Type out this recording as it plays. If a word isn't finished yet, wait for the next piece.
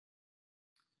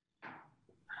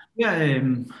Yeah,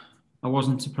 I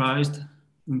wasn't surprised.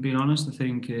 And being honest, I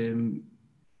think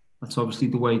that's obviously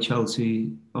the way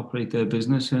Chelsea operate their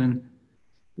business, and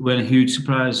it was a huge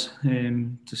surprise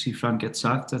to see Frank get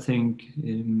sacked. I think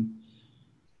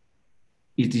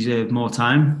he deserved more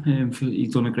time.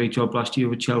 He's done a great job last year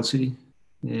with Chelsea.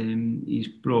 He's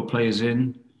brought players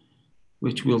in,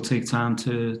 which will take time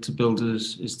to build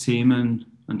his team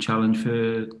and challenge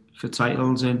for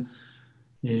titles. And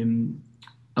um,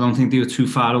 I don't think they were too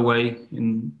far away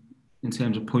in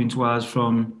terms of points wise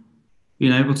from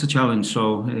being able to challenge.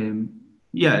 So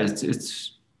yeah,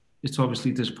 it's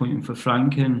obviously disappointing for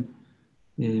Frank and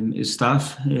his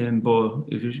staff. But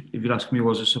if you ask me,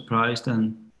 was it a surprise?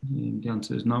 Then the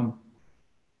answer is no.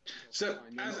 So,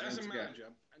 as a manager,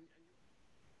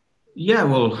 Yeah,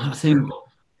 well, I think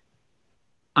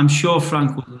I'm sure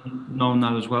Frank would have known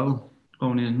that as well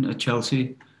going in at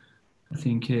Chelsea. I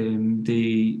think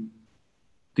they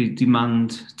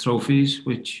demand trophies,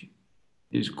 which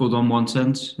is good on one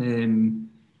sense.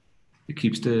 It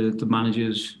keeps the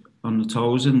managers on the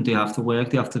toes, and they have to work.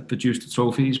 They have to produce the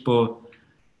trophies. But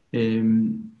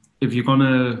if you're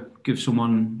gonna give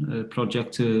someone a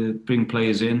project to bring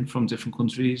players in from different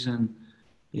countries, and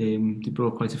they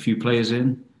brought quite a few players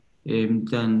in,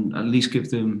 then at least give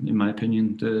them, in my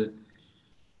opinion,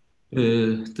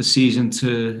 the season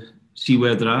to see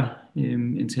where they're at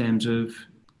in terms of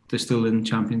they're still in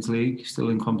Champions League, still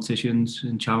in competitions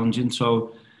and challenging.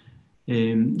 So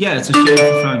yeah, it's a shame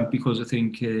for Frank because I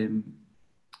think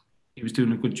he was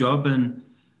doing a good job, and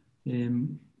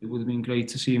it would have been great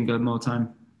to see him get more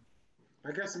time.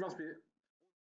 I guess it must be